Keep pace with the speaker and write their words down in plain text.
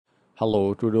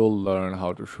Hello, today we'll learn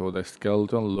how to show the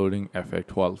Skelton loading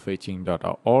effect while fetching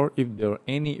data, or if there are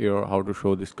any error, how to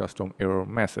show this custom error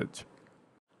message.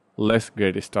 Let's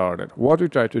get started. What we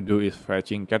try to do is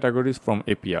fetching categories from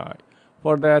API.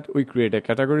 For that, we create a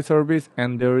category service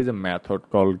and there is a method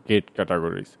called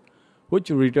getCategories,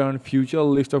 which return future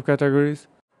list of categories.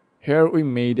 Here we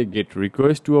made a get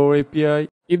request to our API.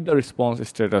 If the response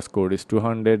status code is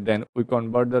 200, then we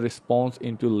convert the response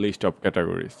into list of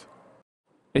categories.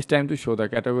 It's time to show the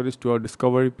categories to our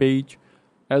discovery page.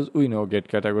 As we know,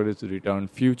 getCategories return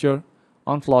future.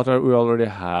 On Flutter, we already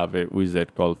have a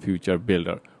widget called Future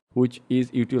Builder, which is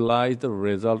utilize the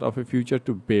result of a future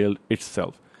to build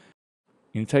itself.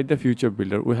 Inside the Future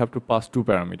Builder, we have to pass two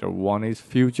parameters. One is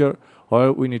future,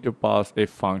 where we need to pass a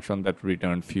function that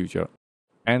returns future,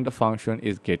 and the function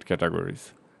is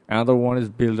getCategories. Another one is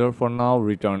builder. For now,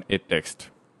 return a text.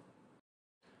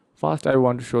 First, I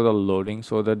want to show the loading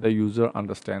so that the user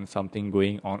understands something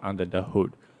going on under the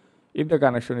hood. If the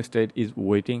connection state is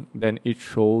waiting, then it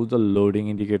shows the loading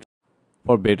indicator.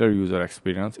 For better user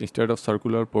experience, instead of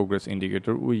circular progress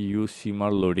indicator, we use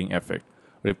shimmer loading effect.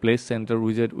 Replace center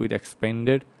widget with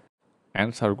expanded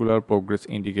and circular progress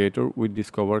indicator with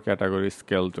discover category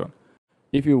Skelton.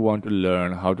 If you want to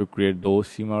learn how to create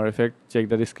those shimmer effects, check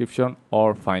the description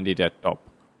or find it at top.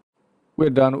 We're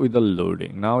done with the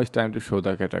loading. Now it's time to show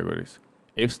the categories.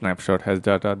 If snapshot has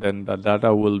data, then the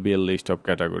data will be a list of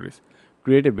categories.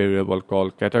 Create a variable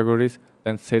called categories,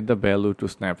 then set the value to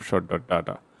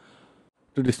snapshot.data.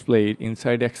 To display it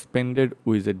inside expanded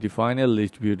widget, define a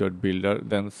list view.builder,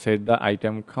 then set the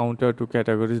item counter to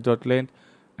categories.length,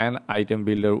 and item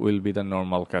builder will be the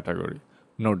normal category.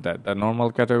 Note that the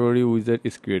normal category widget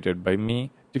is created by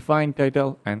me. Define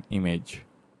title and image.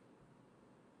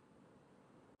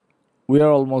 We are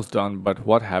almost done, but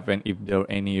what happened if there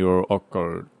any error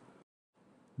occurred?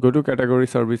 Go to category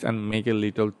service and make a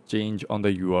little change on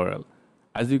the URL.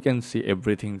 As you can see,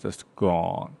 everything just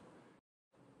gone.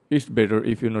 It's better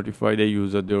if you notify the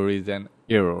user there is an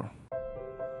error.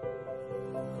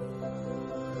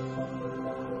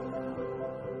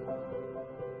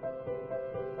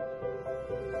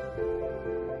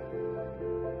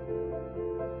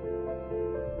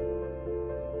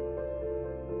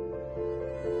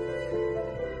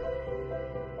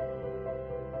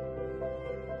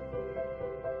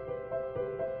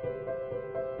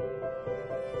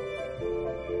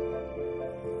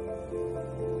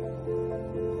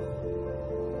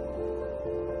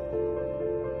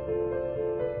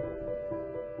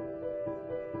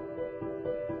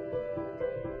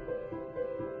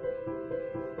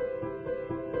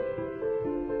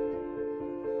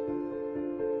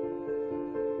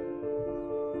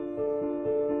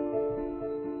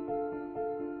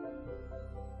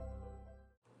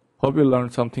 Hope you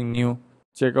learned something new.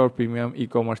 Check our premium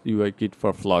e-commerce UI kit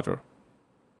for Flutter.